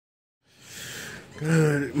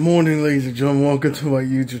Good morning, ladies and gentlemen. Welcome to my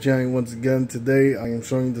YouTube channel once again. Today I am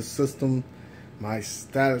showing the system, my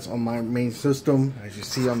status on my main system. As you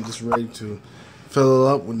see, I'm just ready to fill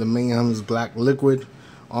it up with the Mayhem's black liquid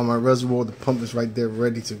on my reservoir. The pump is right there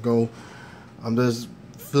ready to go. I'm just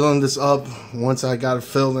filling this up. Once I got it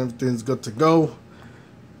filled, everything's good to go.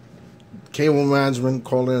 Cable management,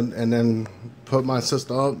 call in and then put my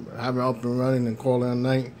system up, have it up and running, and call in at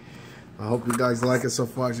night. I hope you guys like it so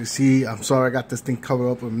far. As you see, I'm sorry I got this thing covered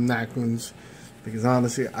up with napkins because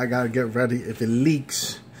honestly, I gotta get ready. If it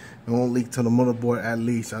leaks, it won't leak to the motherboard at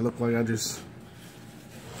least. I look like I just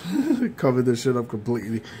covered this shit up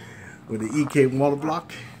completely with the EK water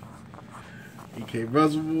block, EK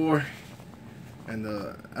reservoir, and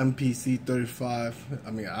the MPC 35.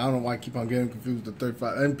 I mean, I don't know why I keep on getting confused with the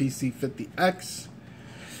 35 MPC 50X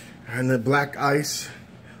and the black ice.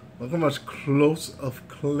 Look how much close of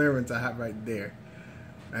clearance I have right there.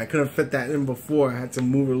 I couldn't fit that in before. I had to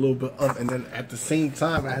move it a little bit up, and then at the same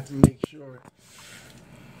time, I had to make sure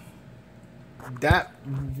that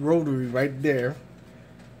rotary right there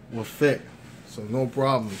will fit. So no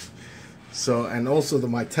problems. So, and also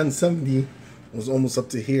my 1070 was almost up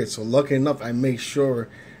to here. So lucky enough, I made sure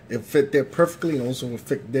it fit there perfectly, and also will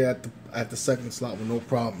fit there at the second slot with no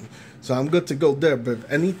problem. So I'm good to go there. But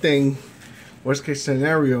if anything, worst case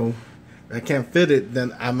scenario, I can't fit it,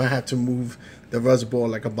 then I'm gonna have to move the reservoir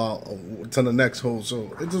like about to the next hole.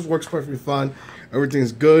 So it just works perfectly fine.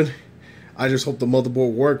 Everything's good. I just hope the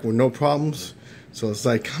motherboard work with no problems. So it's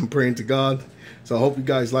like I'm praying to God. So I hope you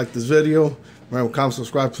guys like this video. Remember, comment,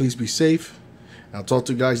 subscribe. Please be safe. I'll talk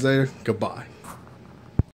to you guys later. Goodbye.